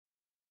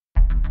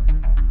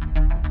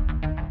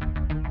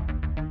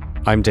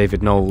I'm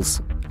David Knowles,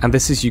 and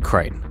this is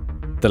Ukraine,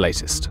 the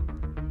latest.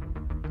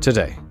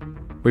 Today,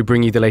 we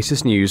bring you the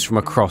latest news from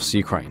across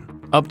Ukraine,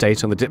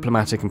 update on the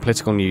diplomatic and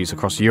political news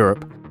across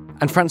Europe,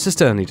 and Francis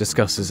Dearnley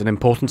discusses an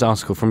important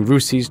article from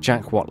RUSI's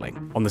Jack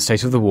Watling on the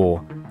state of the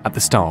war at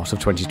the start of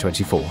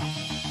 2024.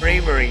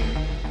 Bravery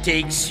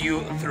takes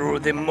you through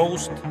the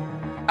most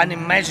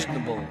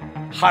unimaginable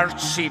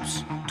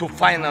hardships to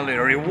finally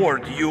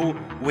reward you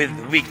with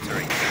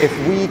victory.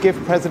 If we give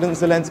President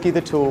Zelensky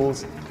the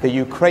tools, the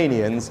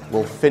Ukrainians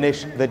will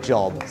finish the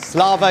job.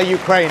 Slava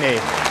Ukraini!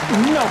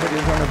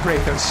 Nobody's gonna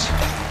break us.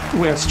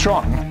 We're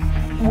strong.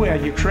 We're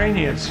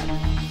Ukrainians.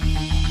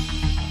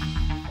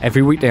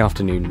 Every weekday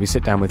afternoon, we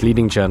sit down with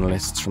leading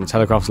journalists from the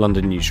Telegraph's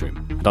London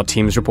newsroom and our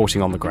teams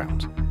reporting on the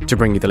ground to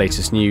bring you the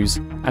latest news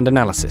and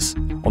analysis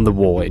on the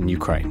war in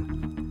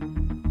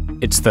Ukraine.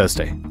 It's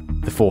Thursday,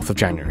 the 4th of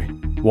January,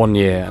 1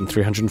 year and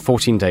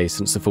 314 days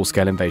since the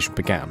full-scale invasion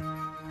began,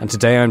 and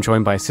today I'm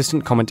joined by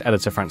assistant comment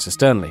editor Francis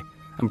Dearnley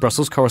and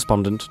Brussels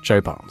correspondent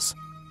Joe Barnes.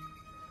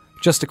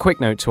 Just a quick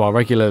note to our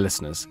regular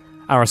listeners,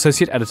 our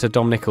associate editor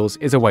Dom Nichols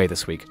is away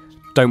this week.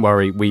 Don't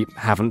worry, we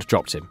haven't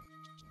dropped him.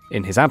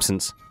 In his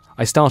absence,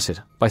 I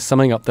started by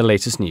summing up the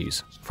latest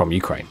news from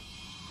Ukraine.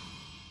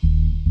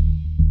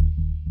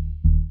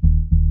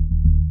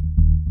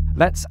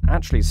 Let's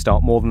actually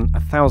start more than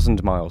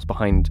 1,000 miles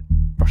behind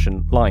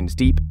Russian lines,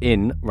 deep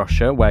in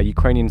Russia, where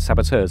Ukrainian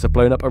saboteurs have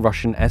blown up a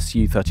Russian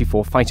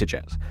Su-34 fighter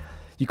jet.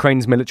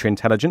 Ukraine's military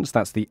intelligence,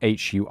 that's the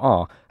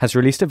HUR, has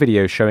released a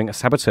video showing a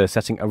saboteur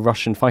setting a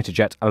Russian fighter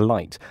jet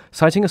alight.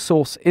 Citing a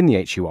source in the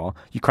HUR,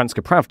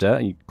 Ukrainska Pravda,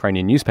 a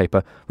Ukrainian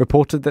newspaper,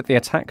 reported that the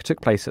attack took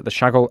place at the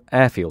Shagol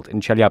airfield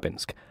in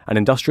Chelyabinsk, an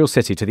industrial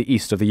city to the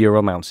east of the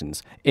Ural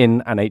Mountains,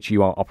 in an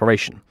HUR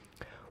operation.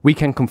 We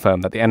can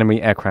confirm that the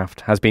enemy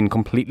aircraft has been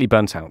completely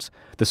burnt out,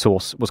 the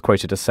source was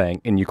quoted as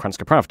saying in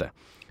Ukrainska Pravda.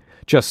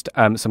 Just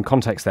some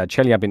context there,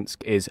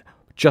 Chelyabinsk is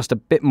just a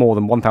bit more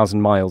than 1,000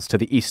 miles to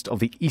the east of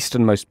the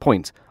easternmost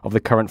point of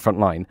the current front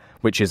line,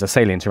 which is a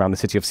salient around the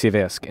city of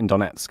Siversk in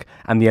Donetsk,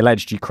 and the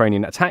alleged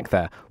Ukrainian attack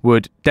there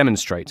would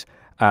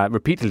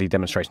repeatedly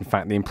demonstrate, in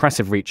fact, the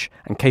impressive reach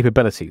and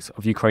capabilities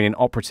of Ukrainian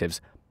operatives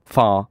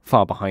far,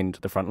 far behind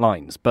the front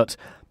lines. But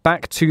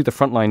back to the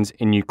front lines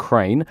in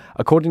Ukraine,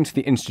 according to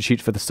the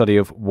Institute for the Study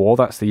of War,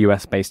 that's the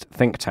US-based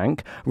think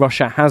tank,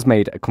 Russia has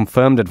made a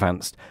confirmed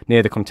advance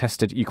near the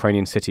contested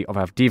Ukrainian city of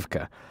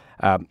Avdiivka.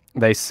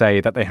 They say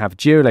that they have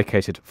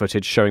geolocated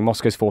footage showing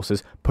Moscow's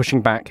forces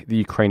pushing back the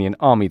Ukrainian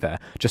army there.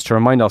 Just to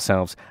remind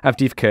ourselves,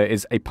 Avdiivka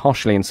is a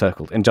partially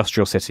encircled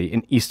industrial city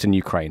in eastern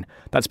Ukraine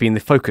that's been the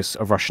focus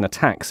of Russian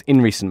attacks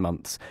in recent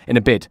months in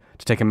a bid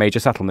to take a major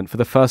settlement for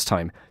the first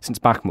time since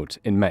Bakhmut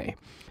in May.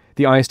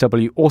 The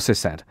ISW also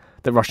said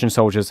that Russian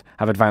soldiers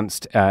have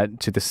advanced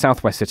in the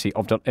southwest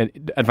of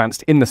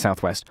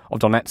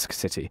Donetsk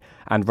city,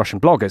 and Russian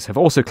bloggers have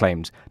also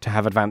claimed to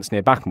have advanced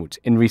near Bakhmut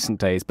in recent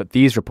days, but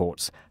these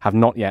reports have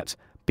not yet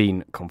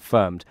been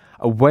confirmed.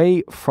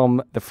 Away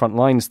from the front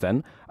lines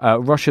then,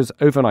 Russia's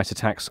overnight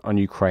attacks on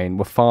Ukraine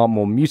were far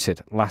more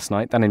muted last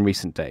night than in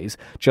recent days.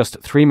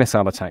 Just 3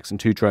 missile attacks and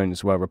 2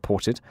 drones were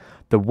reported.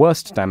 The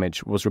worst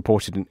damage was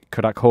reported in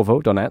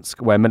Kurakhovo,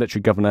 Donetsk, where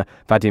military governor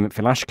Vadim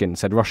Filashkin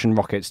said Russian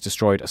rockets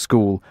destroyed a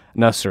school,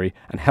 nursery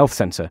and health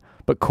centre,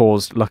 but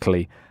caused,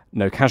 luckily,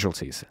 no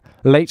casualties.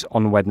 Late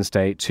on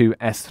Wednesday, 2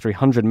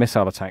 S-300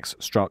 missile attacks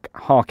struck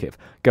Kharkiv.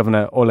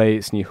 Governor Oleh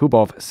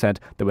Snyhubov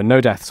said there were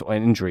no deaths or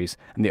injuries,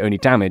 and the only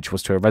damage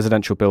was to a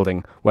residential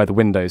building where the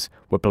windows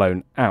were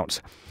blown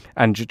out.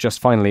 And just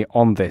finally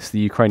on this, the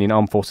Ukrainian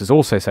Armed Forces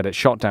also said it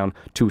shot down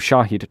 2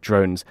 Shahid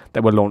drones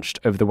that were launched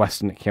over the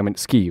western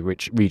Khmelnytsky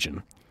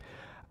region.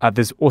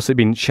 There's also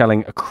been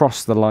shelling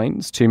across the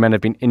lines. 2 men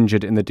have been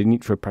injured in the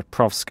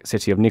Dnipropetrovsk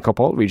city of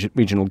Nikopol,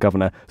 Regional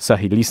Governor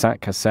Serhiy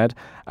Lysak has said,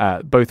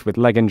 both with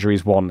leg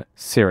injuries, 1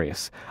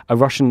 serious. A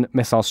Russian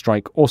missile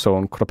strike also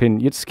on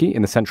Kropyvnytsky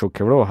in the central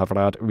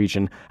Kirovohrad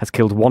region has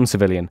killed 1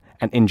 civilian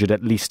and injured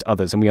at least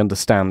others, and we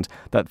understand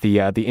that the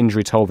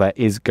injury toll there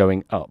is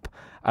going up.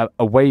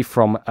 Away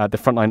from the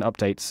frontline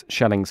updates,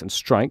 shellings and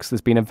strikes, there's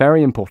been a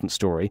very important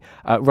story.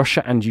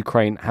 Russia and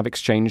Ukraine have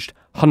exchanged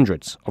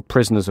hundreds of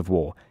prisoners of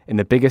war in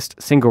the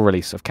biggest single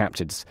release of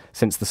captives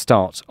since the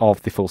start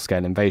of the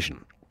full-scale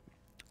invasion.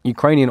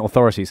 Ukrainian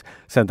authorities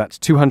said that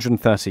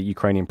 230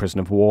 Ukrainian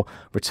prisoners of war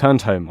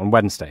returned home on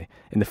Wednesday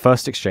in the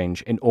first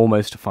exchange in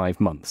almost 5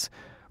 months.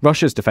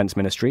 Russia's defense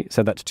ministry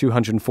said that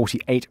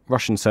 248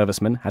 Russian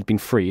servicemen had been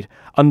freed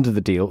under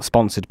the deal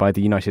sponsored by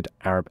the United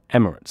Arab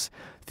Emirates.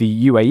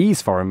 The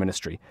UAE's foreign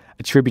ministry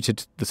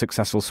attributed the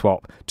successful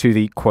swap to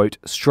the, quote,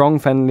 strong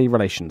friendly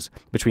relations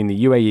between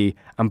the UAE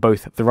and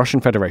both the Russian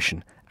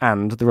Federation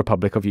and the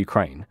Republic of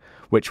Ukraine,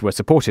 which were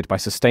supported by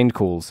sustained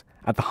calls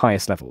at the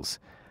highest levels.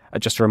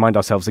 Just to remind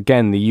ourselves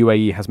again, the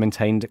UAE has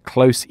maintained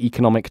close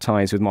economic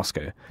ties with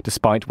Moscow,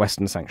 despite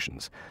Western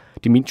sanctions.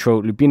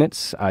 Dmytro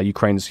Lubinets,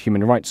 Ukraine's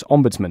human rights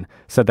ombudsman,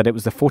 said that it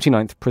was the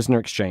 49th prisoner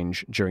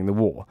exchange during the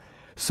war.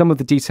 Some of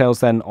the details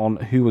then on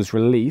who was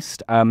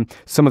released.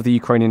 Some of the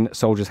Ukrainian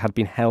soldiers had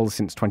been held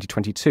since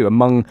 2022.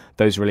 Among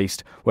those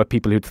released were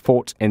people who'd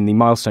fought in the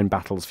milestone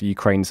battles for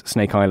Ukraine's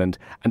Snake Island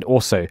and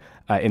also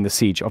in the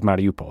siege of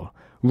Mariupol.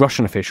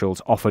 Russian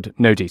officials offered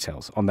no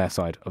details on their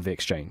side of the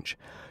exchange.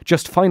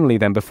 Just finally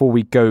then, before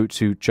we go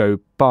to Joe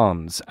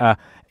Barnes,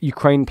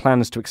 Ukraine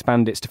plans to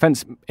expand its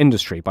defence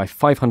industry by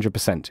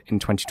 500% in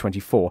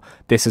 2024.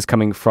 This is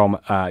coming from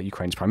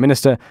Ukraine's Prime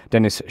Minister,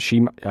 Denis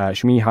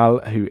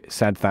Shmyhal, who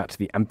said that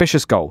the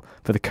ambitious goal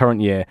for the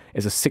current year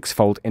is a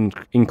six-fold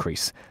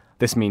increase.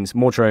 This means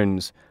more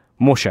drones,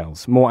 more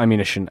shells, more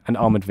ammunition and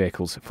armoured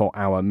vehicles for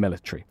our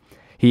military.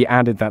 He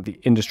added that the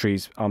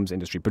arms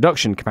industry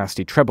production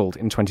capacity trebled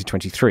in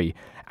 2023,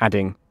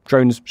 adding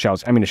drones,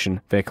 shells,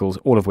 ammunition, vehicles,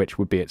 all of which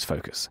would be its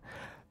focus.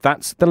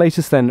 That's the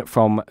latest then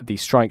from the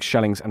strikes,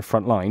 shellings and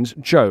front lines.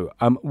 Joe,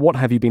 what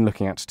have you been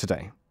looking at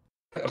today?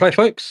 Hi,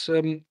 folks.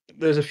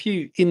 There's a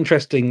few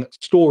interesting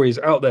stories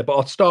out there, but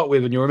I'll start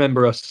with, and you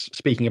remember us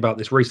speaking about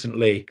this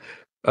recently,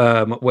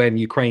 when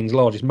Ukraine's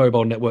largest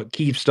mobile network,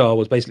 Kyivstar,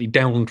 was basically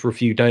down for a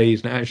few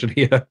days, and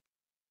actually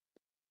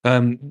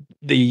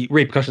the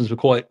repercussions were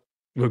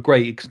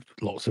great.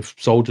 Lots of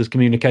soldiers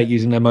communicate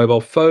using their mobile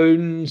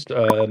phones,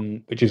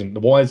 which isn't the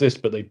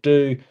wisest, but they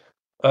do.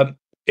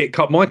 It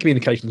cut my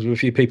communications with a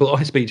few people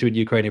I speak to in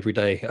Ukraine every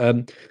day.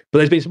 But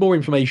there's been some more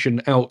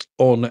information out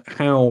on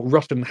how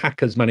Russian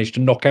hackers managed to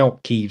knock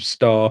out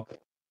Kyivstar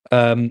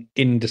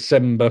in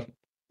December.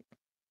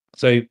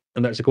 And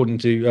that's according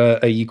to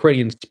a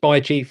Ukrainian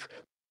spy chief,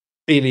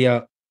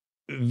 Ilya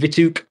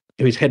Vituk,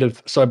 who is head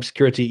of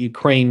cybersecurity at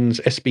Ukraine's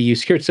SBU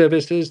security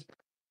services.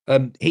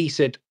 He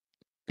said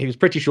he was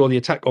pretty sure the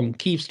attack on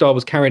Kyivstar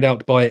was carried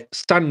out by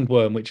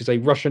Sandworm, which is a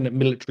Russian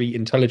military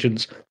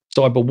intelligence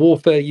cyber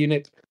warfare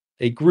unit.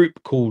 A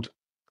group called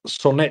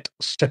Sonet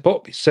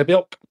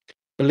Sebyok,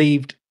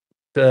 believed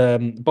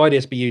by the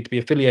SBU to be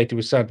affiliated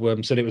with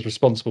Sandworm, said it was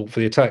responsible for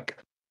the attack.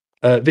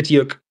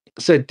 Vityuk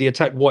said the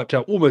attack wiped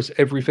out almost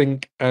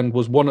everything and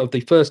was one of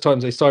the first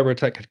times a cyber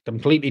attack had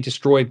completely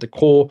destroyed the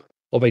core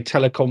of a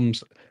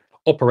telecoms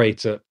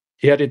operator.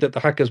 He added that the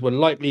hackers were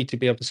likely to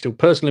be able to steal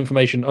personal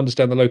information,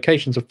 understand the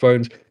locations of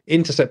phones,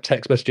 intercept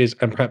text messages,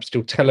 and perhaps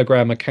steal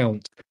Telegram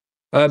accounts.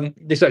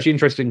 This is actually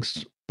interesting.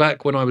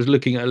 Back when I was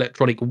looking at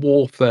electronic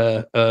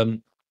warfare, I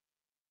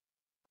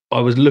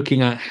was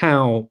looking at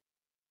how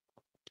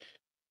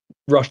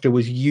Russia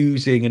was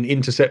using and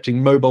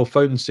intercepting mobile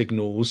phone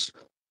signals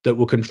that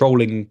were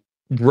controlling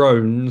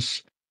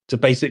drones to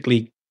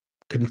basically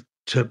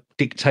to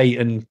dictate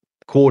and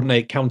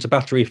coordinate counter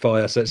battery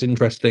fire. So it's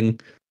interesting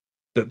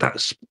that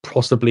that's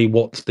possibly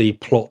what the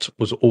plot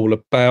was all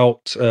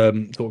about,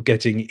 sort of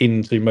getting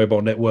into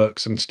mobile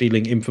networks and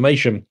stealing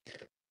information.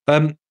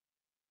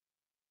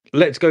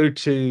 Let's go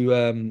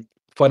to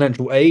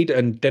financial aid.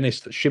 And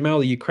Denis Shmyhal,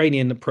 the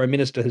Ukrainian Prime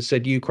Minister, has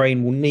said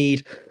Ukraine will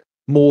need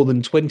more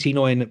than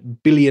 £29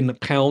 billion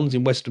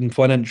in Western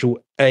financial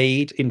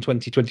aid in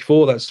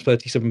 2024. That's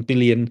 $37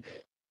 billion.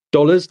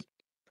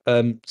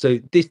 So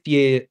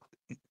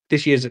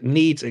this year's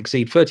needs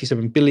exceed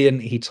 $37 billion.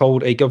 He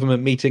told a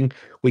government meeting,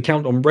 "We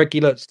count on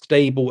regular,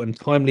 stable and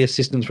timely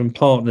assistance from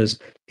partners."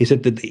 He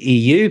said that the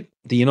EU,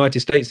 the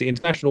United States, the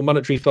International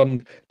Monetary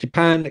Fund,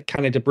 Japan,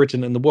 Canada,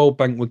 Britain and the World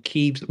Bank were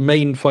Kyiv's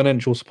main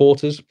financial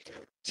supporters.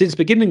 Since the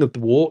beginning of the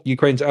war,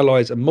 Ukraine's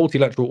allies and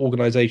multilateral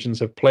organizations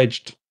have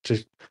pledged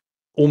to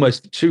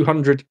almost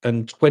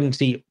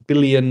 £220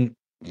 billion.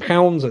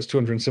 That's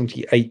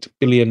 $278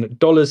 billion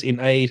in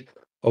aid,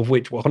 of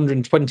which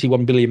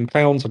 £121 billion,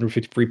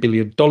 $153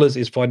 billion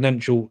is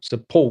financial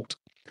support.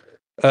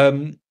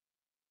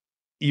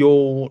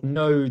 You'll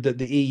know that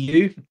the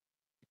EU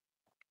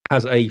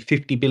has a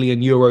 €50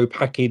 billion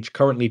package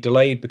currently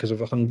delayed because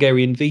of a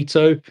Hungarian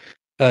veto.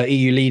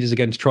 EU leaders are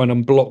going to try and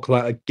unblock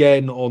that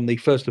again on the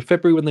 1st of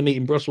February when they meet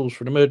in Brussels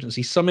for an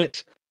emergency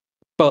summit.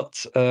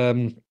 But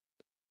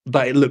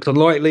that it looks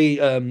unlikely.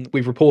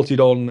 We've reported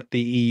on the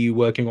EU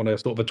working on a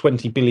sort of a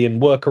 20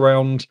 billion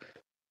workaround,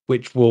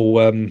 which will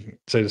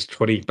so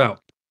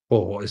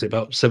there's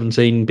about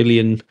 17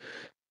 billion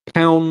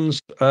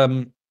pounds,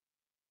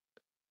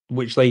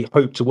 which they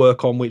hope to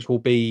work on, which will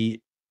be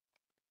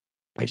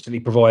basically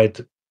provide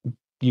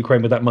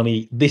Ukraine with that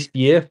money this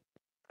year,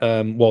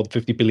 while the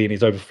 50 billion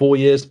is over 4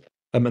 years,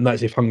 and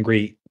that's if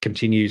Hungary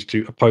continues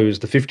to oppose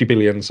the 50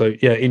 billion. So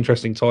yeah,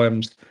 interesting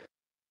times.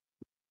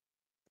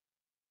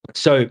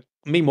 So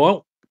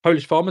meanwhile,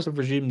 Polish farmers have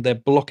resumed their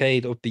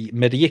blockade of the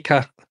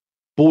Medica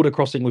border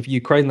crossing with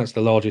Ukraine. That's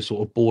the largest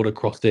sort of border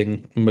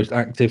crossing, most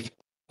active.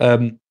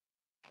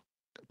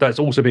 That's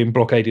also being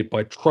blockaded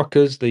by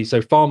truckers.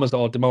 So farmers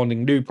are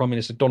demanding new Prime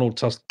Minister Donald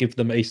Tusk give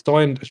them a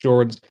signed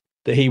assurance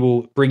that he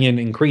will bring in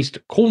increased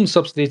corn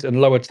subsidies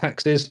and lower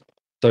taxes.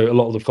 So a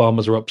lot of the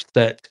farmers are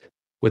upset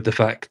with the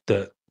fact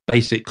that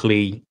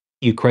basically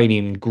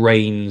Ukrainian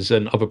grains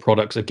and other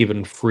products are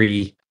given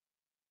free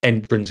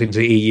entrance into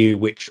the EU,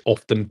 which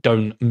often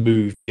don't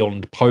move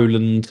beyond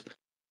Poland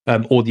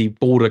or the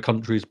border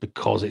countries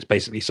because it's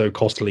basically so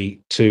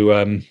costly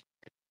to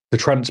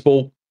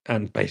transport,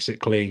 and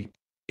basically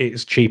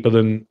it's cheaper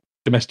than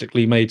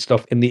domestically made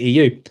stuff in the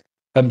EU.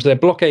 So their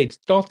blockade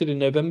started in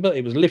November.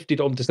 It was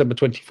lifted on December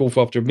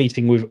 24th after a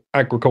meeting with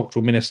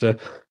Agricultural Minister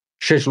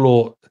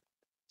Czeslaw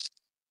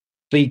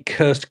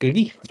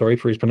Sikorski, sorry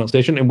for his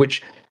pronunciation, in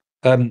which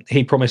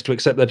he promised to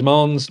accept their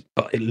demands,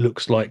 but it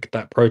looks like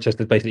that protest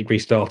has basically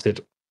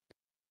restarted.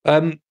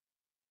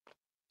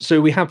 So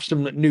we have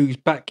some news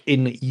back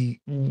in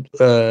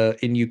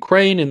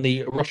Ukraine, in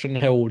the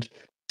Russian-held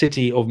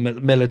city of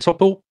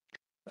Melitopol.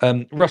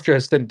 Russia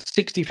has sent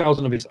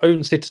 60,000 of its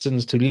own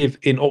citizens to live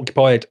in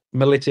occupied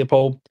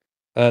Melitopol.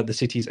 The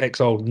city's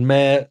exiled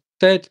mayor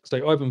said.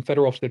 So Ivan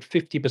Fedorov said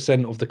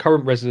 50% of the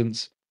current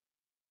residents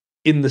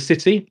in the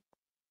city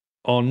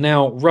are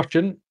now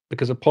Russian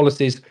because of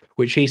policies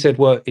which he said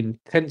were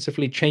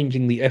intensively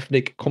changing the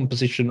ethnic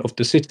composition of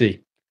the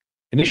city.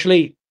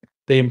 Initially,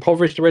 they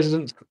impoverished the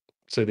residents.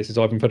 So this is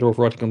Ivan Fedorov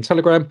writing on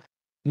Telegram.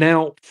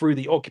 Now, through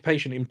the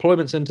Occupation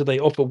Employment Center, they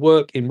offer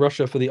work in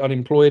Russia for the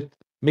unemployed.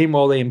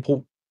 Meanwhile, they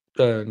import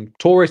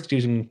tourists,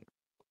 using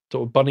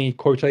sort of bunny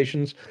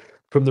quotations,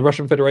 from the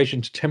Russian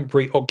Federation to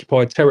temporary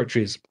occupied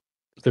territories.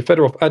 So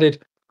Fedorov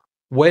added,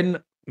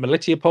 when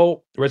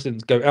Melitopol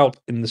residents go out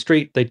in the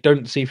street, they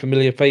don't see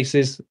familiar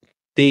faces.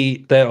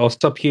 There are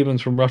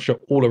subhumans from Russia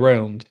all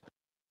around.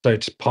 So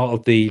it's part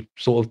of the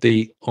sort of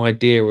the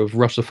idea of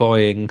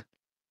Russifying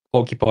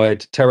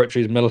occupied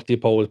territories.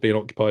 Melitopol has been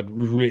occupied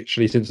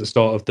literally since the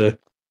start of the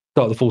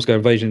full-scale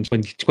invasion in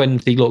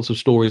 2020. Lots of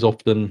stories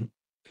often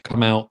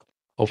come out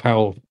of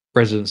how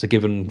residents are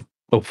given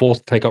or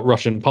forced to take up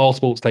Russian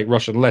passports, take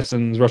Russian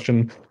lessons,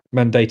 Russian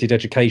mandated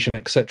education,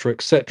 etc.,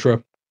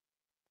 etc.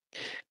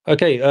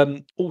 Okay.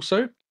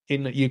 Also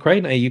in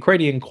Ukraine, a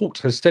Ukrainian court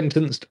has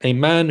sentenced a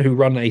man who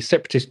ran a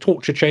separatist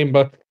torture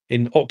chamber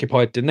in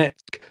occupied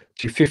Donetsk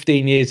to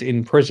 15 years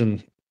in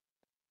prison.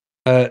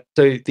 So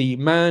the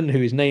man,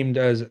 who is named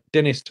as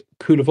Denis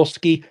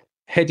Kulovsky,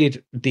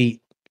 headed the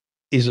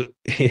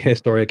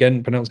sorry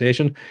again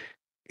pronunciation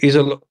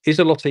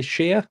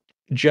Izoloteshia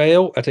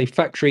jail at a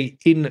factory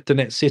in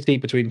Donetsk city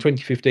between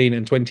 2015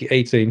 and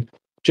 2018.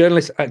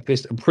 Journalists,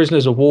 activists, and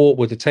prisoners of war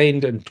were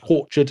detained and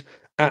tortured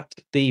at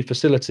the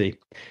facility.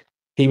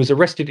 He was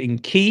arrested in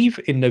Kyiv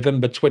in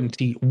November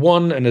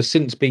 21 and has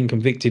since been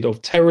convicted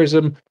of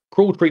terrorism,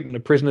 cruel treatment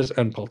of prisoners,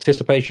 and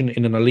participation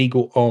in an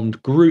illegal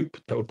armed group.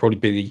 That would probably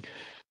be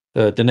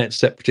the Donetsk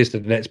Separatist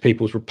and Donetsk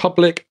People's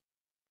Republic.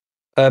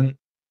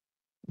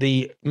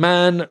 The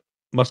man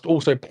must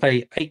also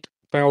pay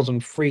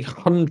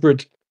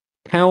 £8,300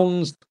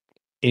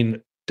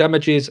 in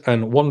damages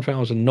and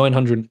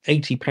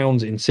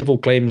 £1,980 in civil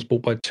claims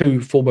brought by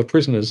two former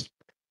prisoners.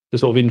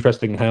 It's sort of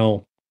interesting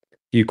how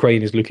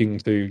Ukraine is looking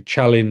to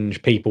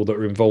challenge people that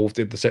are involved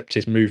in the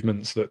separatist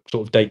movements that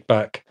sort of date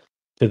back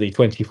to the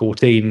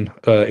 2014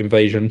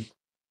 invasion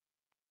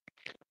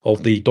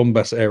of the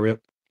Donbass area.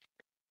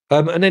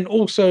 And then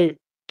also,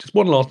 just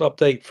one last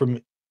update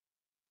from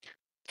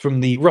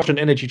the Russian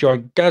energy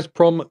giant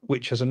Gazprom,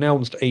 which has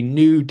announced a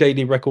new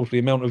daily record for the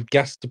amount of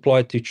gas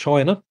supplied to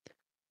China.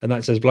 And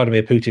that says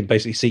Vladimir Putin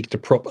basically seeks to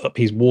prop up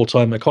his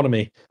wartime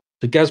economy.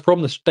 So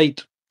Gazprom, the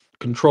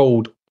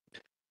state-controlled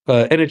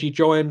energy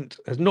giant,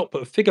 has not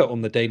put a figure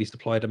on the daily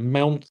supplied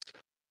amount,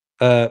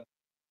 but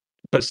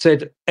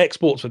said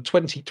exports for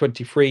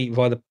 2023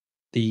 via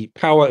the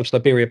Power of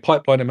Siberia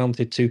pipeline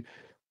amounted to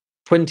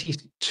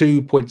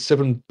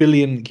 22.7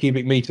 billion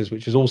cubic meters,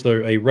 which is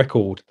also a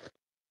record.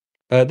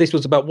 This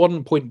was about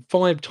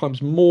 1.5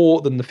 times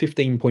more than the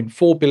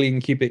 15.4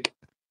 billion cubic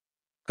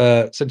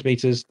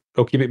meters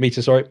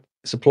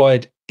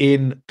supplied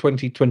in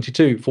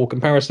 2022. For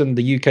comparison,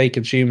 the UK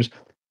consumes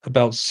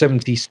about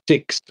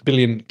 76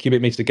 billion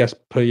cubic meters of gas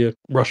per year.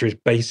 Russia is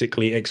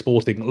basically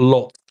exporting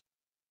lots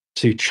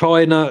to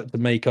China to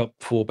make up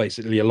for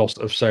basically a loss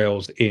of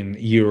sales in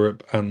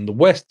Europe and the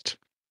West.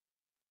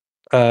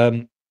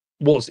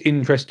 What's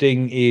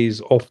interesting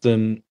is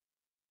often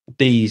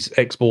these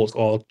exports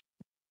are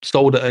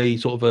sold at a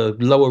sort of a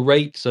lower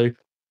rate, so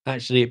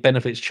actually it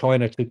benefits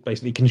China to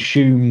basically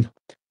consume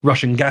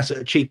Russian gas at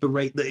a cheaper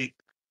rate that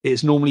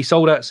it's normally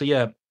sold at. So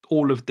yeah,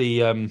 all of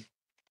the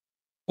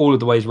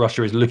ways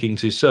Russia is looking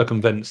to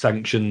circumvent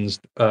sanctions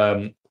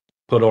put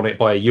on it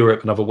by Europe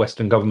and other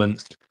Western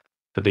governments,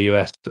 for the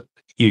US,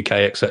 UK,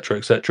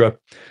 etc.,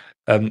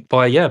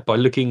 by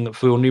looking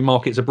for new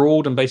markets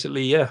abroad and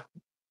basically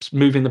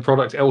moving the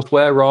product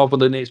elsewhere rather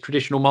than its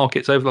traditional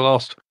markets over the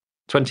last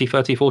 20,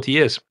 30, 40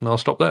 years. And I'll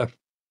stop there.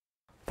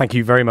 Thank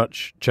you very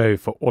much, Joe,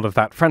 for all of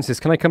that. Francis,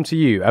 can I come to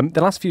you?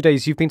 The last few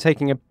days, you've been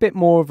taking a bit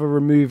more of a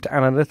removed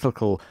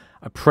analytical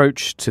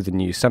approach to the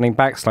news, standing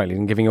back slightly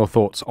and giving your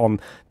thoughts on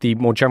the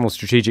more general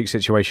strategic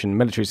situation,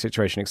 military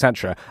situation,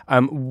 etc.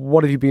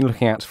 What have you been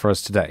looking at for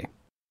us today?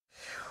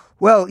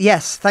 Well,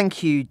 yes,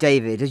 thank you,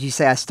 David. As you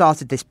say, I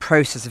started this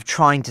process of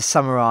trying to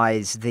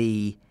summarise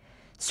the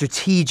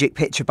strategic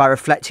picture by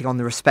reflecting on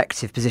the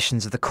respective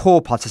positions of the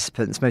core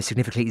participants, most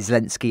significantly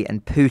Zelensky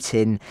and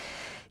Putin,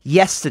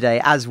 yesterday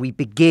as we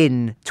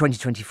begin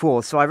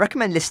 2024. So I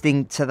recommend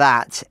listening to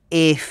that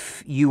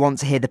if you want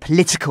to hear the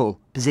political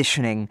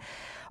positioning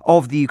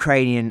of the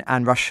Ukrainian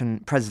and Russian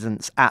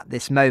presidents at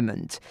this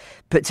moment.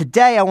 But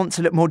today I want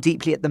to look more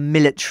deeply at the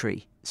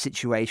military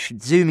situation,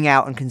 zooming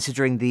out and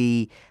considering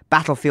the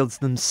battlefields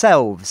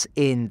themselves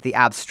in the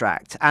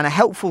abstract. And a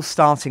helpful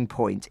starting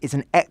point is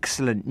an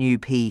excellent new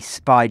piece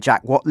by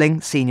Jack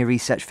Watling, Senior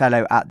Research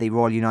Fellow at the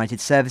Royal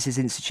United Services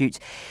Institute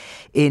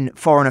in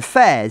Foreign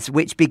Affairs,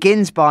 which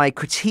begins by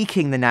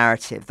critiquing the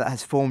narrative that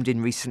has formed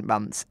in recent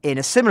months in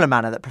a similar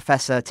manner that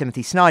Professor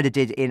Timothy Snyder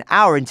did in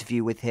our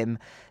interview with him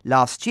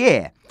last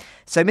year.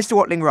 So Mr.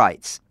 Watling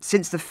writes,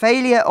 since the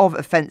failure of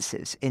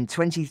offensives in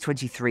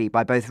 2023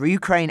 by both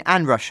Ukraine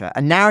and Russia,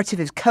 a narrative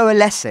is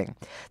coalescing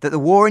that the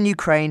war in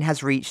Ukraine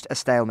has reached a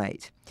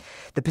stalemate.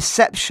 The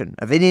perception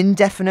of an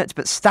indefinite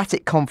but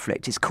static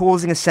conflict is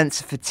causing a sense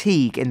of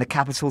fatigue in the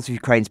capitals of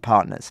Ukraine's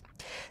partners.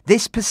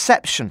 This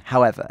perception,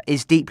 however,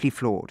 is deeply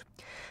flawed.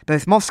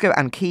 Both Moscow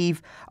and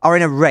Kyiv are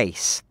in a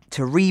race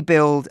to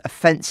rebuild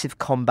offensive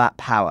combat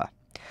power.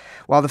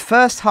 While the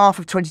first half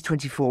of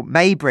 2024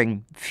 may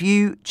bring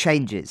few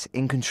changes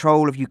in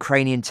control of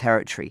Ukrainian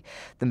territory,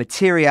 the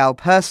material,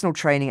 personal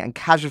training and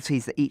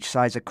casualties that each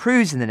side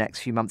accrues in the next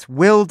few months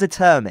will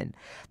determine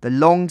the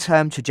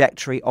long-term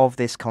trajectory of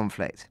this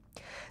conflict.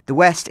 The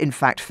West, in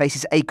fact,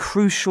 faces a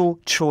crucial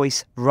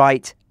choice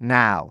right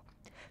now.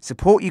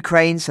 Support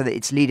Ukraine so that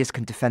its leaders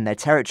can defend their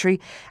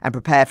territory and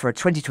prepare for a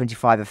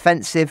 2025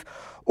 offensive,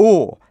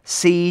 or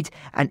cede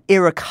an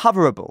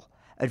irrecoverable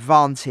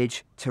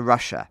advantage to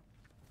Russia.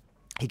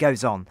 He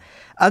goes on,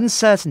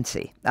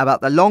 uncertainty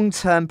about the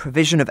long-term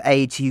provision of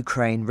aid to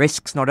Ukraine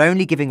risks not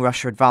only giving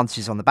Russia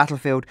advantages on the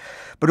battlefield,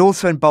 but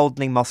also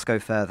emboldening Moscow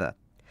further.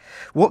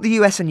 What the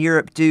US and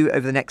Europe do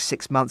over the next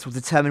 6 months will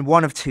determine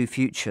one of two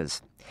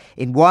futures.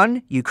 In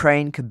one,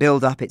 Ukraine could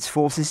build up its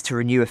forces to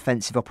renew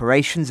offensive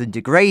operations and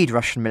degrade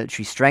Russian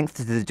military strength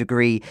to the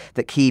degree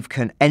that Kyiv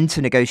can enter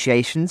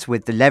negotiations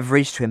with the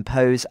leverage to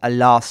impose a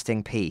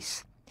lasting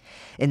peace.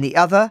 In the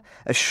other,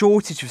 a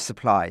shortage of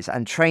supplies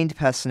and trained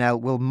personnel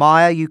will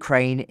mire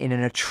Ukraine in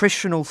an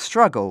attritional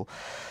struggle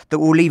that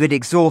will leave it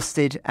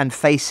exhausted and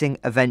facing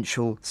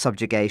eventual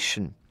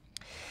subjugation.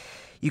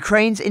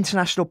 Ukraine's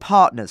international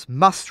partners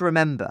must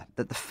remember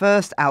that the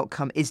first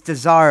outcome is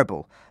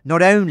desirable,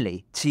 not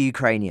only to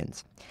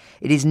Ukrainians.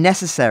 It is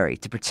necessary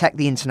to protect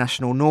the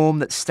international norm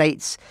that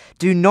states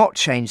do not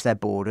change their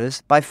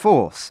borders by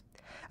force.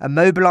 A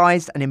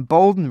mobilised and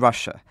emboldened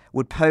Russia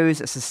would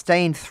pose a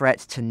sustained threat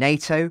to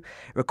NATO,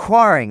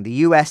 requiring the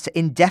US to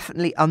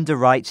indefinitely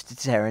underwrite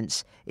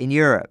deterrence in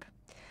Europe.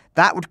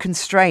 That would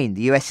constrain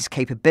the US's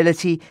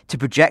capability to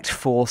project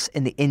force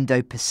in the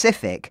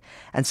Indo-Pacific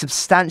and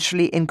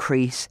substantially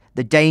increase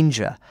the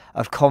danger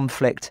of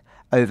conflict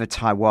over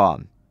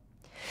Taiwan.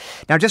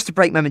 Now, just to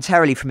break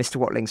momentarily from Mr.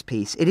 Watling's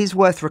piece, it is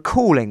worth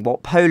recalling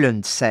what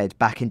Poland said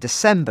back in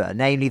December,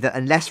 namely that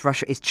unless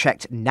Russia is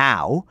checked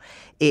now,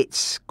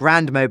 its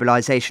grand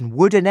mobilisation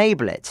would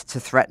enable it to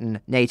threaten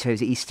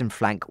NATO's eastern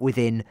flank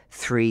within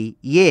 3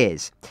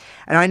 years.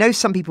 And I know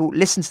some people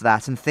listen to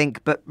that and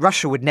think, but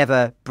Russia would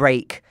never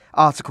break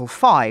Article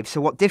 5,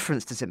 so what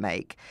difference does it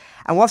make?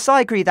 And whilst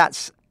I agree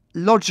that's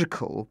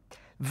logical,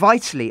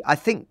 vitally, I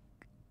think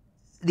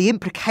the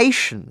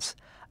implications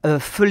of a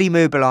fully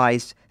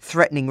mobilised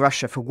threatening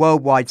Russia for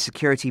worldwide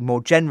security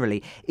more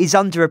generally is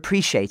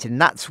underappreciated, and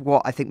that's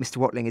what I think Mr.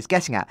 Watling is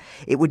getting at.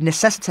 It would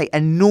necessitate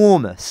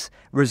enormous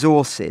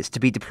resources to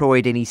be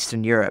deployed in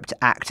Eastern Europe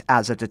to act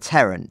as a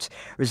deterrent,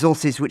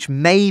 resources which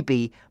may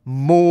be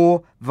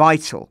more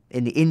vital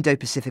in the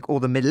Indo-Pacific or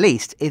the Middle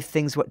East if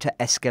things were to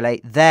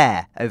escalate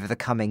there over the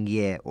coming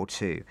year or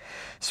two.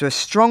 So a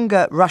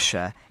stronger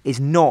Russia is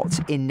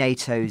not in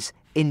NATO's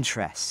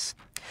interests.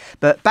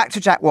 But back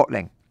to Jack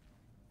Watling.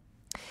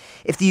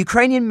 If the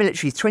Ukrainian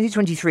military's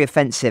 2023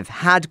 offensive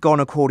had gone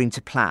according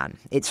to plan,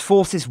 its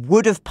forces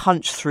would have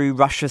punched through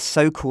Russia's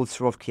so-called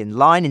Surovikin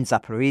line in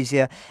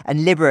Zaporizhia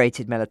and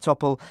liberated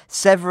Melitopol,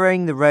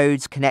 severing the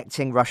roads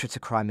connecting Russia to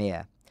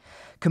Crimea.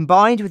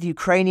 Combined with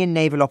Ukrainian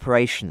naval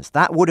operations,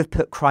 that would have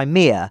put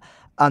Crimea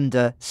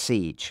under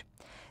siege.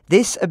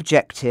 This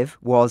objective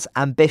was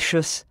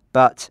ambitious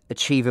but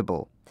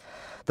achievable.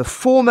 The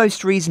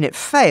foremost reason it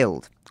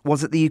failed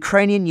was that the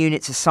Ukrainian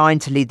units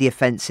assigned to lead the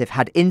offensive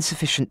had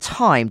insufficient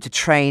time to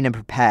train and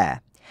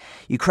prepare.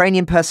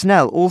 Ukrainian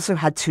personnel also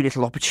had too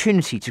little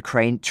opportunity to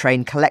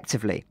train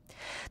collectively.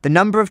 The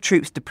number of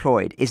troops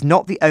deployed is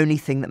not the only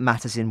thing that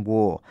matters in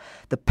war.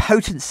 The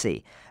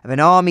potency of an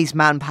army's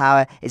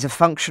manpower is a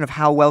function of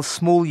how well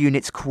small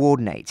units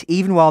coordinate,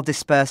 even while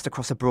dispersed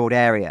across a broad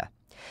area.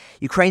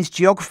 Ukraine's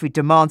geography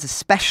demands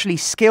especially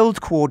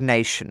skilled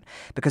coordination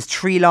because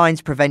tree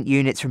lines prevent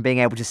units from being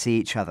able to see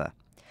each other.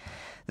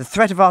 The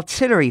threat of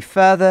artillery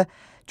further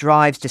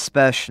drives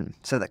dispersion,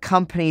 so that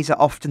companies are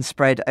often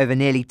spread over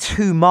nearly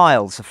 2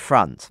 miles of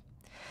front.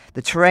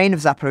 The terrain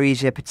of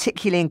Zaporizhia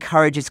particularly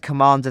encourages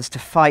commanders to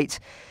fight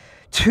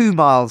 2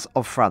 miles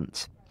of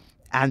front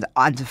and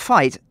to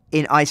fight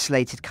in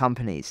isolated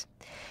companies.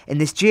 In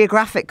this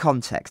geographic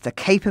context, a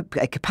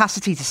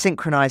capacity to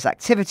synchronise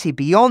activity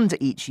beyond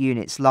each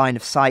unit's line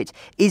of sight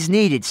is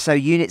needed so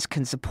units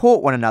can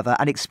support one another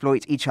and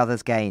exploit each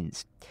other's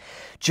gains.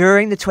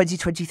 During the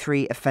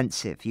 2023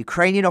 offensive,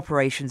 Ukrainian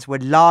operations were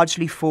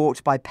largely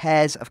fought by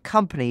pairs of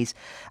companies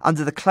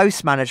under the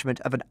close management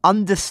of an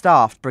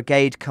understaffed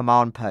brigade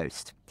command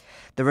post.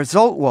 The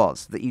result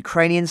was that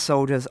Ukrainian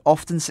soldiers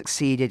often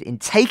succeeded in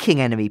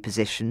taking enemy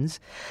positions,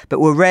 but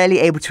were rarely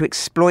able to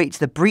exploit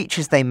the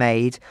breaches they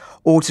made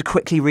or to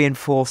quickly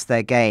reinforce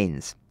their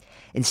gains.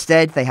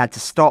 Instead, they had to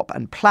stop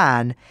and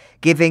plan,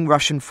 giving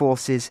Russian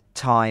forces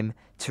time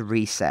to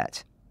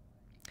reset.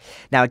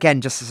 Now,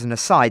 again, just as an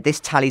aside, this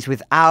tallies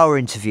with our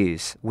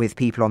interviews with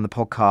people on the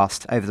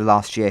podcast over the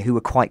last year who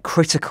were quite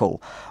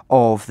critical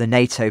of the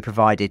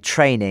NATO-provided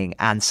training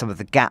and some of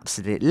the gaps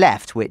that it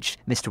left, which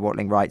Mr.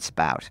 Watling writes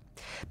about.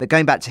 But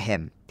going back to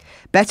him,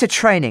 better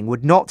training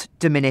would not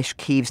diminish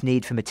Kyiv's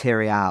need for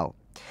material.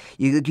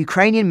 The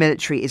Ukrainian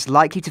military is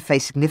likely to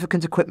face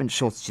significant equipment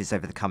shortages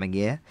over the coming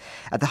year.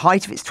 At the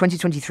height of its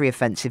 2023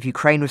 offensive,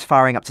 Ukraine was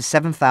firing up to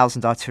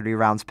 7,000 artillery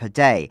rounds per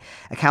day,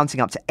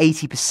 accounting up to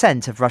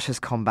 80% of Russia's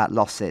combat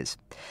losses.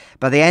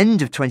 By the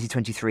end of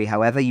 2023,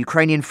 however,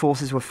 Ukrainian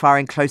forces were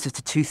firing closer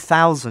to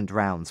 2,000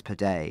 rounds per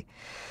day.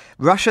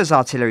 Russia's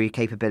artillery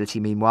capability,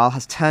 meanwhile,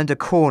 has turned a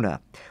corner,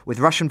 with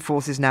Russian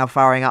forces now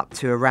firing up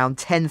to around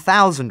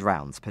 10,000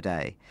 rounds per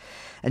day.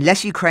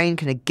 Unless Ukraine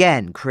can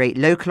again create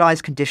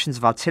localised conditions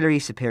of artillery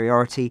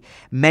superiority,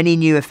 many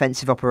new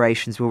offensive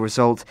operations will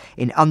result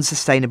in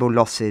unsustainable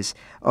losses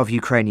of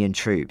Ukrainian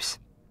troops.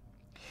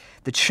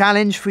 The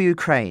challenge for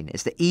Ukraine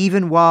is that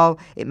even while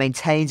it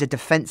maintains a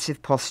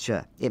defensive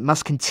posture, it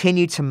must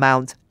continue to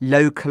mount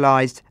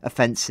localised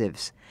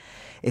offensives.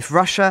 If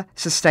Russia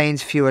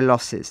sustains fewer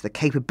losses, the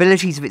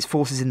capabilities of its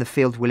forces in the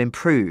field will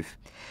improve.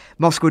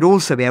 Moscow would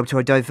also be able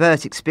to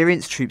divert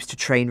experienced troops to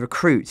train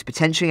recruits,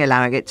 potentially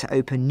allowing it to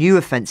open new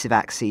offensive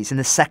axes in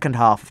the second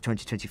half of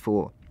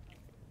 2024.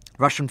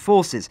 Russian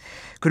forces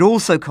could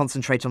also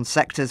concentrate on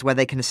sectors where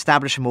they can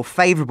establish a more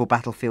favourable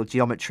battlefield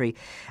geometry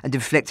and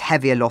inflict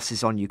heavier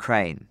losses on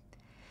Ukraine.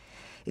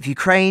 If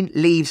Ukraine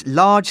leaves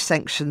large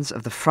sections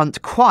of the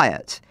front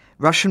quiet,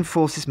 Russian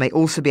forces may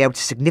also be able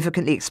to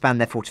significantly expand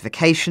their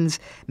fortifications,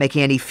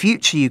 making any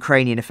future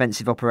Ukrainian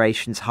offensive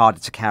operations harder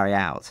to carry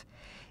out.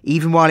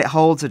 Even while it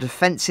holds a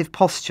defensive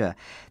posture,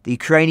 the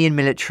Ukrainian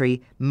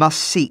military must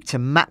seek to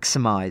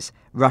maximise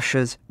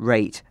Russia's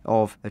rate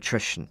of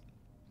attrition.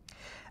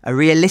 A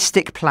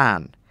realistic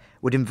plan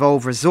would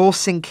involve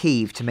resourcing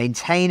Kyiv to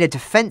maintain a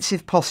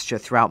defensive posture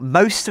throughout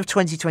most of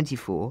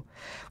 2024,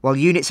 while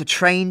units are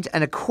trained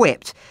and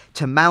equipped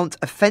to mount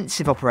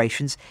offensive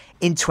operations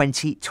in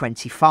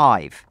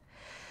 2025.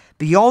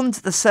 Beyond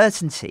the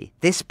certainty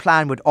this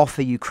plan would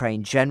offer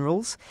Ukraine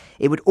generals,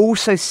 it would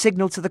also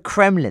signal to the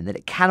Kremlin that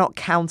it cannot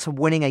count on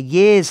winning a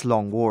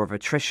years-long war of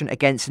attrition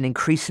against an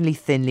increasingly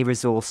thinly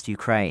resourced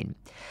Ukraine.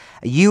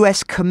 A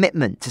US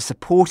commitment to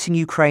supporting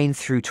Ukraine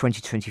through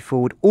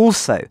 2024 would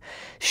also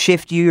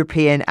shift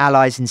European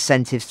allies'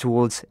 incentives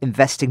towards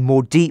investing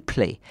more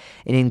deeply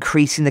in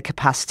increasing the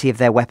capacity of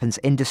their weapons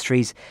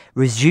industries,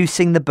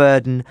 reducing the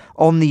burden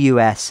on the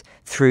US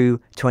through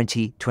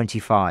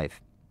 2025.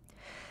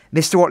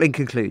 Mr. Watling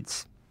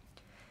concludes,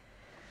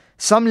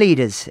 some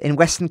leaders in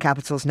Western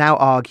capitals now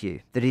argue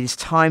that it is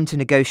time to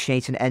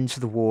negotiate an end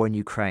to the war in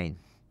Ukraine.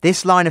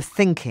 This line of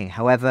thinking,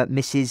 however,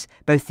 misses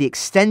both the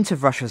extent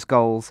of Russia's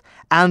goals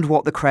and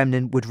what the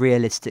Kremlin would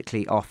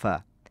realistically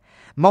offer.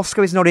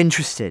 Moscow is not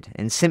interested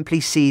in simply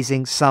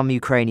seizing some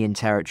Ukrainian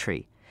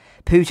territory.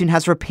 Putin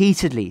has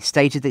repeatedly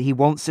stated that he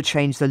wants to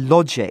change the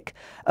logic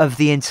of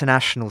the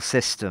international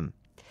system.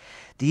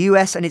 The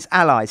US and its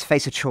allies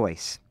face a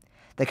choice.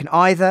 They can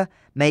either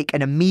make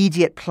an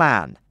immediate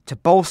plan to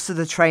bolster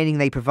the training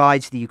they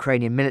provide to the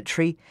Ukrainian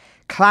military,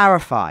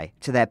 clarify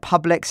to their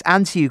publics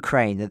and to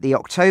Ukraine that the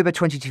October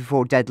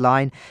 2024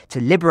 deadline to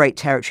liberate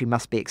territory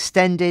must be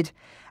extended,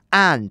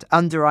 and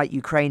underwrite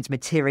Ukraine's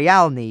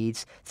material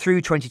needs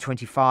through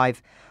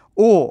 2025,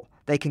 or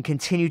they can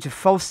continue to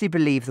falsely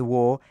believe the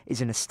war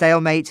is in a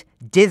stalemate,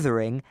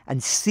 dithering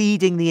and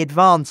ceding the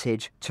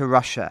advantage to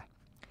Russia.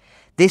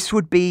 This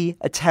would be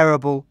a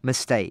terrible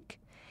mistake.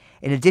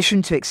 In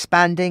addition to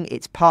expanding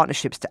its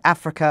partnerships to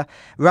Africa,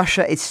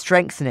 Russia is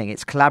strengthening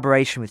its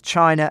collaboration with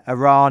China,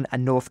 Iran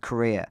and North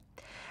Korea.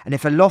 And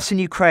if a loss in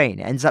Ukraine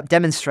ends up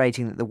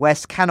demonstrating that the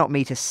West cannot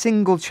meet a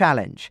single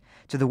challenge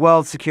to the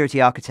world's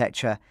security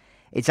architecture,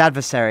 its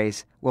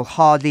adversaries will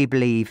hardly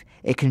believe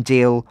it can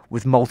deal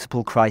with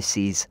multiple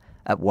crises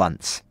at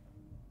once.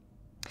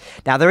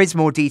 Now, there is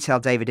more detail,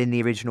 David, in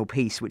the original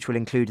piece, which we'll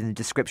include in the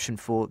description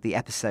for the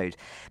episode,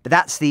 but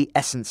that's the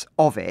essence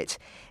of it.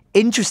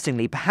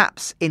 Interestingly,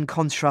 perhaps in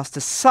contrast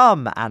to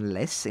some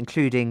analysts,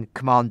 including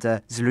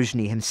Commander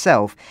Zaluzhny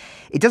himself,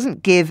 it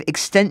doesn't give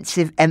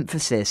extensive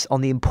emphasis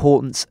on the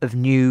importance of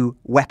new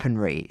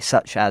weaponry,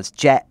 such as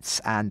jets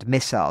and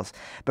missiles,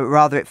 but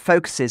rather it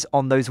focuses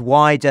on those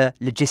wider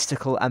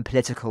logistical and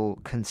political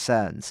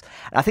concerns.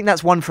 And I think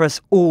that's one for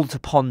us all to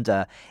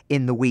ponder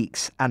in the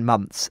weeks and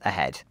months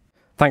ahead.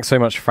 Thanks so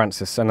much,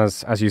 Francis. And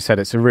as you said,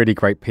 it's a really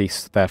great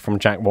piece there from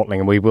Jack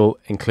Watling, and we will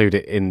include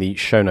it in the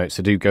show notes,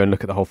 so do go and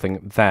look at the whole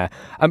thing there.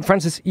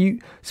 Francis,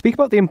 you speak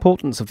about the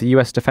importance of the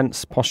US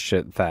defence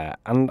posture there,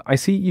 and I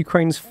see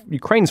Ukraine's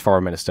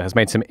foreign minister has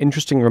made some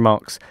interesting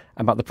remarks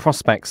about the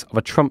prospects of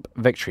a Trump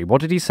victory. What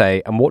did he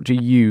say, and what do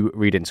you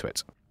read into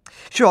it?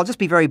 Sure, I'll just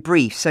be very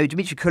brief. So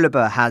Dmitry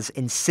Kuleba has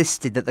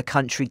insisted that the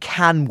country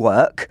can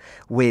work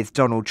with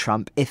Donald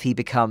Trump if he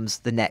becomes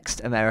the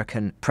next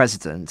American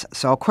president.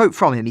 So I'll quote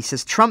from him. He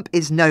says, Trump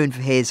is known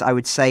for his, I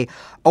would say,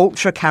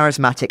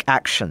 ultra-charismatic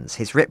actions,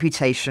 his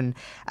reputation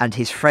and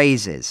his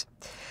phrases.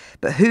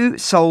 But who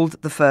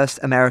sold the first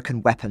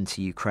American weapon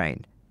to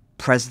Ukraine?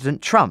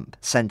 President Trump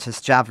sent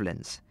us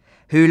javelins.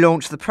 Who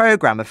launched the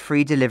programme of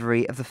free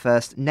delivery of the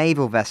first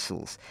naval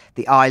vessels,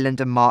 the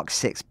Island and Mark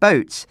VI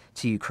boats,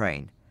 to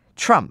Ukraine?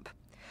 Trump.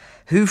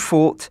 Who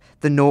fought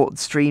the Nord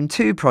Stream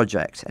 2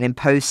 project and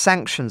imposed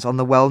sanctions on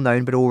the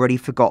well-known but already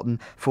forgotten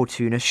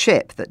Fortuna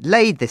ship that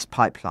laid this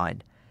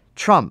pipeline?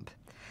 Trump.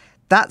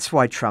 That's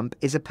why Trump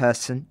is a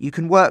person you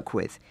can work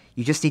with.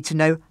 You just need to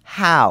know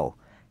how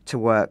to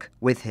work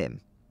with him.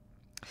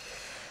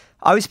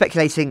 I was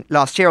speculating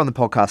last year on the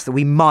podcast that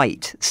we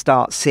might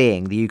start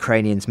seeing the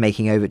Ukrainians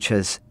making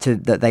overtures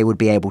that they would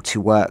be able to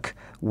work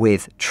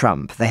with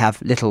Trump. They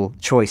have little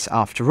choice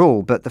after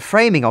all, but the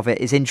framing of it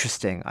is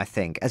interesting, I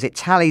think, as it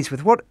tallies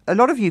with what a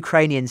lot of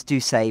Ukrainians do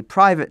say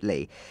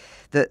privately,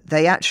 that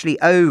they actually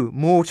owe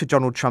more to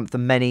Donald Trump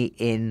than many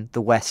in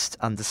the West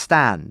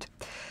understand.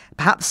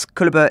 Perhaps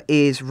Kuleba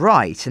is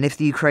right, and if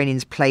the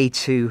Ukrainians play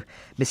to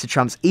Mr.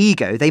 Trump's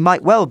ego, they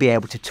might well be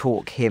able to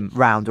talk him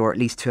round, or at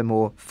least to a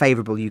more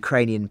favourable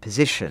Ukrainian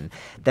position.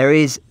 There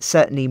is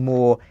certainly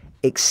more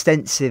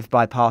extensive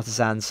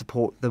bipartisan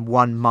support than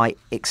one might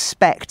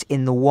expect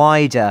in the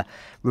wider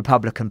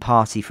Republican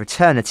Party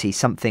fraternity,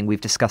 something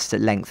we've discussed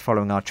at length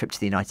following our trip to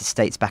the United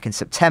States back in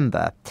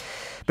September.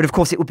 But of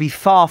course, it would be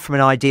far from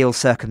an ideal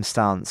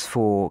circumstance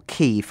for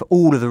Kyiv for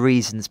all of the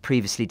reasons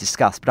previously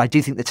discussed. But I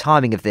do think the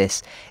timing of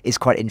this is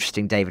quite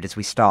interesting, David, as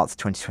we start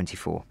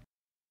 2024.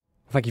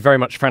 Thank you very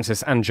much,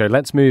 Francis and Joe.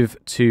 Let's move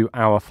to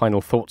our final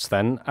thoughts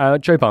then.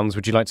 Joe Barnes,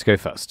 would you like to go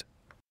first?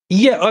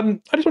 Yeah, I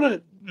just want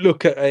to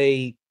look at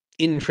a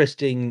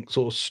interesting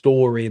sort of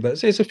story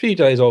that's it's a few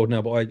days old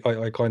now, but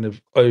I kind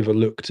of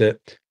overlooked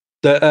it.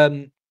 That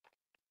and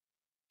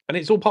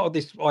it's all part of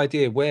this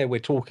idea where we're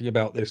talking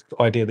about this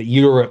idea that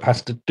Europe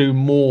has to do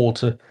more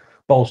to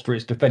bolster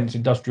its defence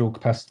industrial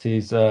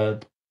capacities,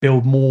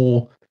 build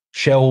more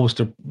shelves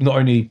to not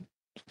only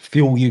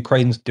fuel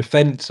Ukraine's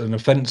defence and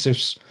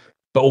offensives,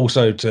 but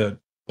also to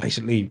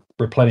basically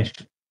replenish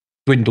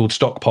dwindled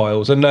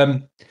stockpiles.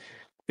 And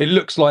it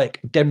looks like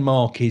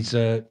Denmark is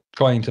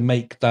trying to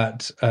make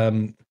that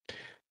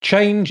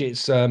change.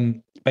 It's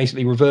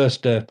basically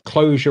reversed a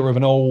closure of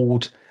an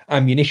old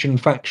ammunition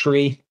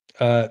factory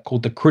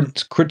called the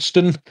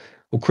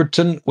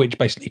Krudten, which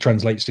basically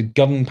translates to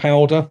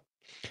gunpowder.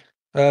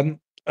 And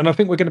I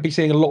think we're going to be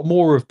seeing a lot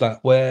more of that,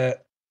 where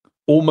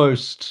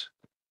almost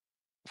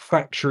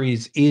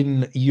factories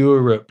in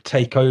Europe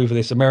take over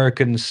this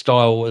American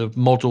style of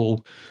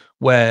model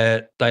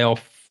where they are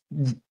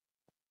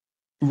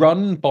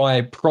run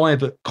by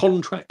private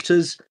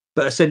contractors,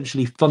 but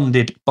essentially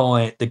funded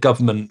by the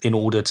government in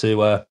order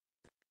to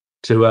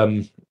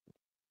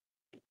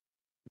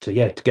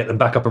get them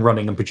back up and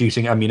running and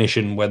producing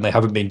ammunition when they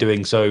haven't been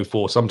doing so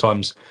for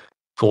sometimes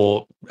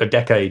for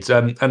decades.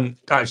 And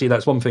actually,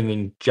 that's one thing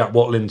in Jack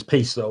Watling's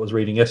piece that I was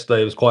reading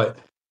yesterday. It was quite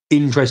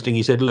interesting.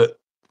 He said, look,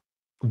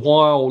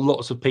 while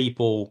lots of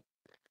people,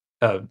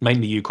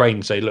 mainly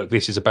Ukraine, say, look,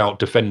 this is about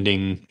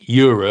defending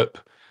Europe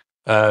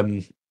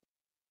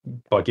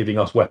by giving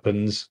us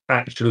weapons,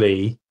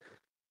 actually,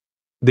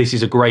 this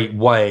is a great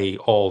way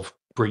of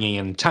bringing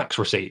in tax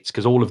receipts,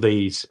 because all of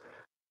these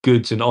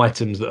goods and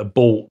items that are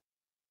bought,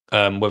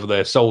 whether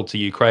they're sold to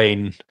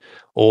Ukraine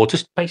or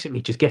just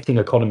basically just getting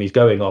economies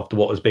going after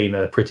what has been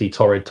a pretty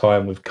torrid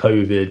time with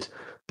COVID,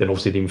 then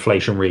obviously the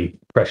inflationary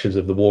pressures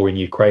of the war in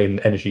Ukraine,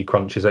 energy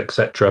crunches,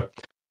 etc.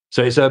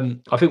 So it's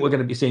I think we're going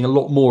to be seeing a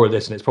lot more of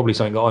this, and it's probably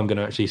something that I'm going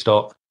to actually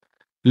start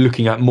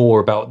looking at more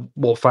about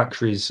what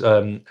factories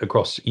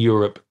across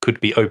Europe could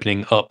be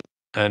opening up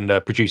and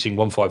producing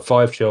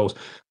 155 shells.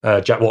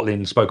 Jack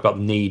Watling spoke about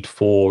the need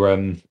for,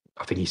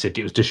 I think he said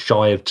it was just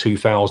shy of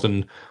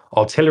 2,000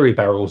 artillery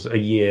barrels a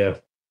year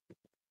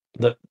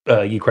that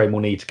Ukraine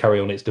will need to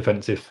carry on its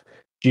defensive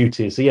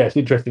duties. So yeah, it's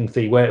interesting to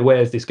see where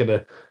is this going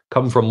to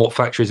come from, what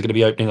factories are going to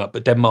be opening up.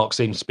 But Denmark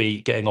seems to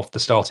be getting off the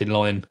starting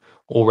line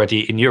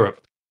already in Europe.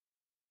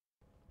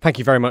 Thank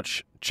you very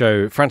much,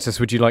 Joe. Francis,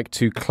 would you like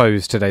to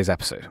close today's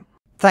episode?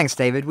 Thanks,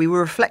 David. We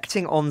were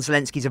reflecting on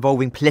Zelensky's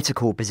evolving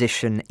political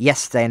position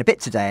yesterday and a bit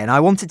today, and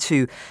I wanted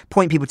to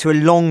point people to a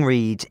long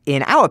read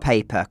in our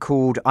paper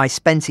called I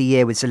Spent a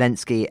Year with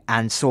Zelensky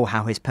and Saw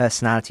How His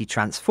Personality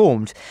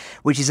Transformed,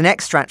 which is an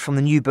extract from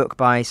the new book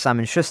by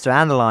Simon Schuster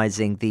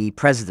analysing the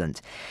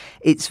president.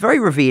 It's very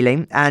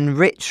revealing and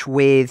rich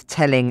with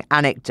telling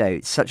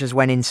anecdotes, such as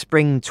when in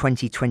spring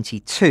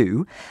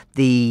 2022,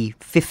 the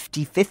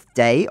 55th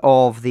day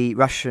of the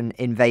Russian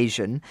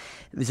invasion,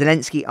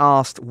 Zelensky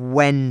asked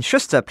when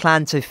Schuster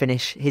planned to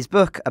finish his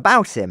book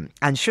about him.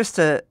 And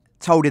Schuster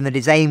told him that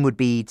his aim would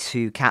be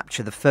to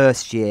capture the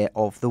first year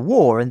of the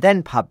war and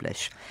then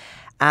publish.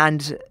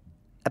 And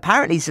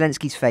apparently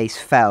Zelensky's face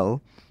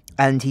fell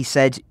and he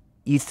said,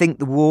 "You think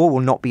the war will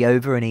not be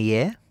over in a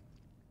year?"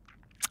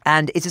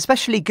 And it's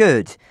especially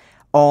good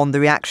on the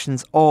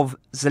reactions of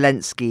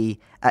Zelensky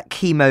at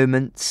key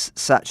moments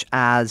such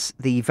as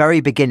the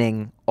very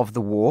beginning of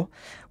the war,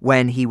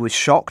 when he was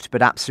shocked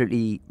but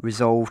absolutely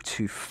resolved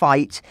to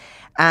fight,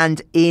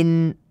 and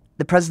in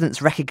the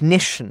president's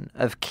recognition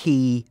of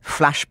key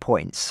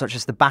flashpoints, such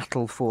as the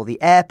battle for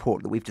the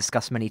airport that we've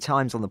discussed many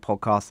times on the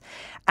podcast,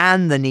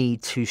 and the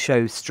need to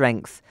show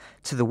strength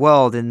to the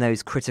world in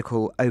those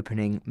critical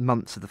opening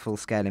months of the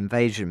full-scale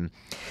invasion.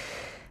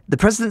 The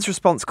president's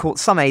response caught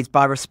some aides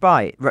by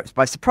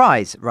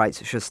surprise,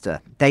 writes Schuster.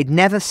 They'd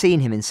never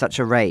seen him in such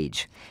a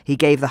rage. He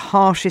gave the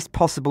harshest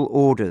possible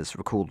orders,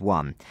 recalled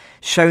one.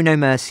 Show no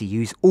mercy,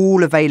 use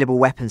all available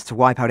weapons to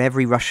wipe out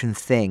every Russian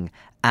thing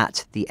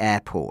at the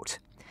airport.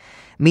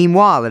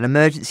 Meanwhile, an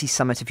emergency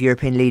summit of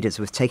European leaders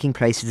was taking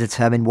place to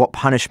determine what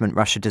punishment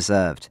Russia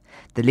deserved.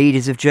 The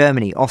leaders of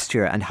Germany,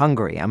 Austria and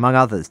Hungary, among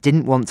others,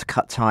 didn't want to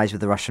cut ties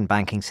with the Russian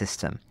banking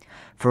system.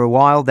 For a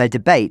while, their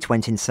debate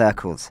went in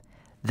circles.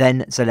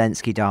 Then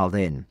Zelensky dialed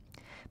in.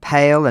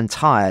 Pale and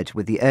tired,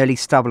 with the early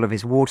stubble of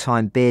his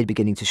wartime beard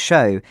beginning to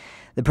show,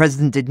 the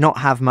president did not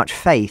have much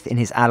faith in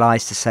his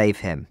allies to save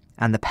him,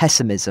 and the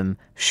pessimism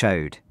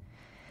showed.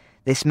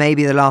 "This may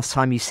be the last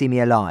time you see me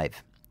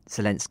alive,"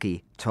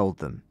 Zelensky told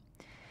them.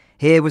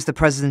 Here was the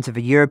president of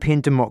a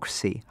European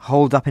democracy,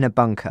 holed up in a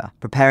bunker,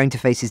 preparing to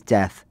face his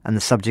death and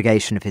the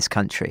subjugation of his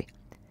country.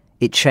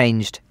 It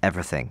changed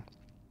everything.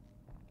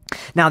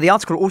 Now, the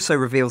article also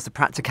reveals the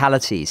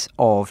practicalities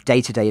of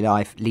day-to-day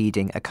life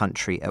leading a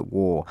country at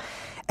war.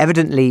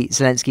 Evidently,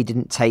 Zelensky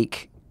didn't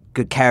take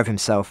good care of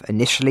himself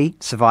initially,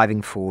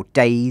 surviving for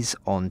days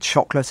on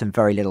chocolate and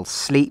very little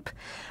sleep.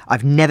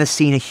 "I've never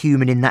seen a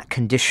human in that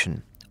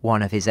condition,"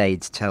 one of his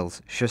aides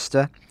tells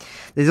Schuster.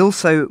 There's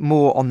also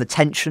more on the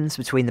tensions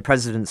between the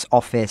president's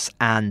office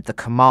and the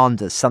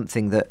commanders,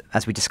 something that,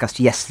 as we discussed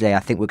yesterday,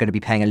 I think we're going to be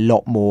paying a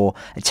lot more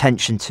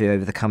attention to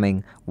over the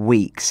coming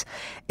weeks.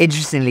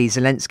 Interestingly,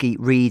 Zelensky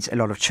reads a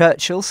lot of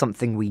Churchill,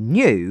 something we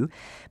knew,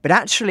 but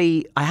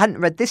actually, I hadn't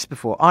read this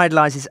before,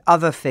 idolises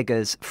other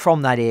figures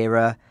from that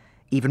era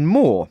even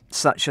more,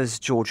 such as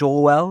George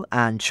Orwell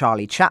and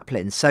Charlie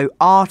Chaplin. So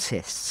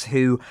artists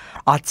who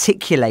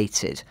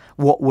articulated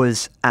what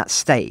was at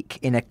stake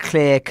in a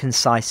clear,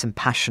 concise and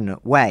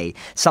passionate way.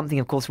 Something,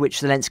 of course,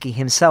 which Zelensky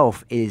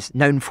himself is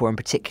known for and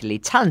particularly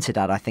talented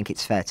at, I think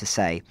it's fair to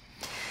say.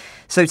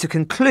 So to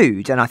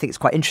conclude, and I think it's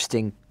quite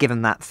interesting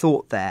given that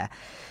thought there,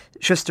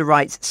 Schuster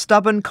writes,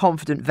 "Stubborn,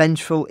 confident,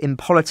 vengeful,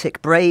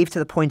 impolitic, brave to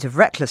the point of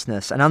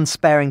recklessness and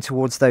unsparing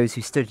towards those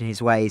who stood in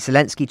his way,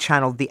 Zelensky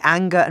channeled the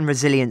anger and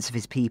resilience of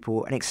his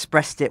people and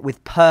expressed it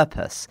with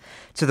purpose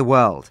to the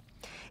world.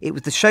 It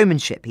was the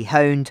showmanship he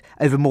honed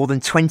over more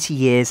than 20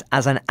 years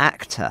as an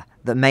actor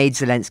that made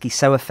Zelensky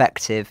so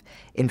effective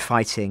in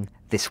fighting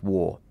this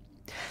war."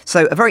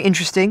 So a very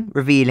interesting,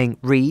 revealing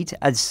read.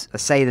 As I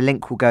say, the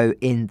link will go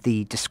in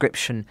the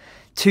description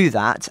to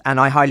that,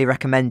 and I highly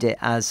recommend it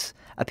as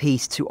a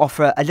piece to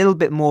offer a little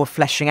bit more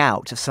fleshing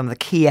out of some of the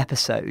key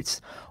episodes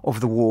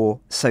of the war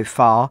so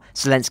far,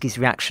 Zelensky's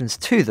reactions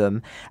to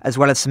them, as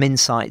well as some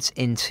insights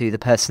into the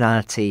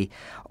personality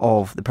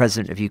of the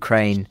president of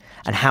Ukraine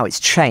and how it's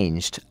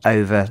changed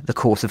over the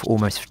course of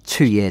almost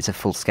 2 years of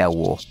full-scale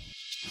war.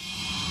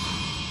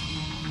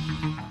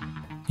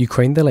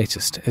 Ukraine the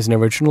Latest is an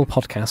original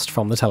podcast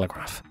from The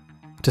Telegraph.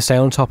 To stay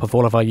on top of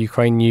all of our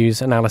Ukraine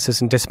news, analysis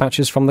and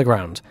dispatches from the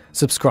ground,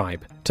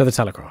 subscribe to The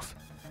Telegraph.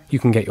 You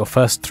can get your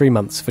first 3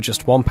 months for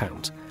just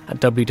 £1 at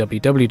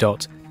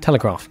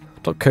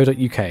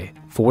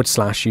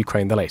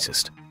www.telegraph.co.uk/Ukraine the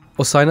Latest.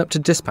 Or sign up to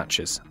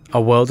Dispatches,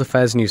 our world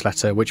affairs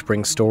newsletter which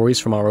brings stories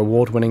from our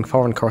award-winning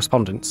foreign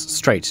correspondents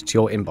straight to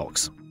your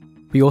inbox.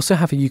 We also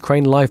have a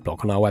Ukraine live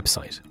blog on our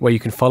website, where you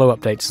can follow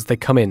updates as they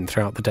come in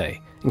throughout the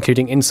day,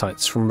 including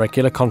insights from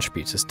regular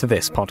contributors to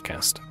this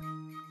podcast.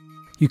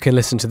 You can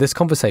listen to this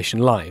conversation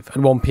live at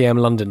 1 p.m.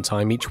 London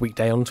time each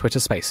weekday on Twitter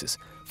Spaces.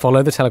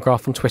 Follow The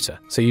Telegraph on Twitter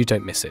so you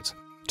don't miss it.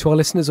 To our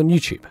listeners on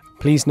YouTube,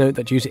 please note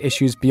that due to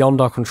issues beyond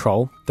our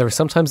control, there is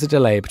sometimes a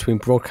delay between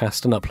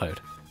broadcast and upload.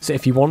 So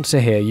if you want to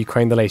hear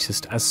Ukraine the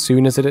Latest as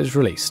soon as it is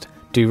released,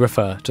 do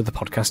refer to the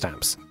podcast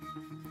apps.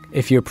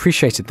 If you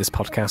appreciated this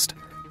podcast,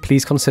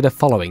 please consider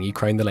following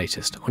Ukraine the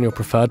Latest on your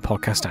preferred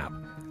podcast app.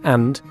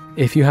 And,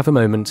 if you have a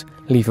moment,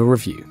 leave a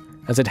review,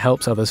 as it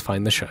helps others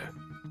find the show.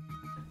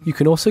 You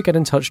can also get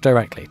in touch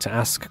directly to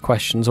ask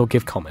questions or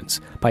give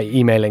comments by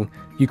emailing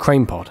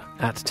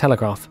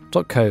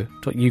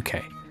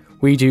ukrainepod@telegraph.co.uk.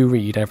 We do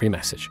read every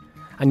message.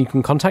 And you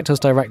can contact us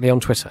directly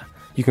on Twitter.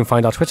 You can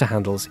find our Twitter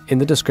handles in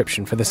the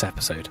description for this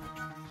episode.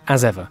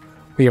 As ever,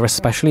 We are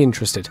especially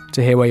interested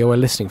to hear where you are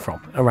listening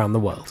from around the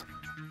world.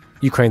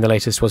 Ukraine the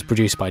Latest was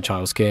produced by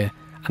Giles Gear,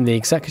 and the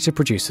executive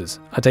producers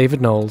are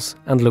David Knowles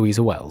and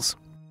Louisa Wells.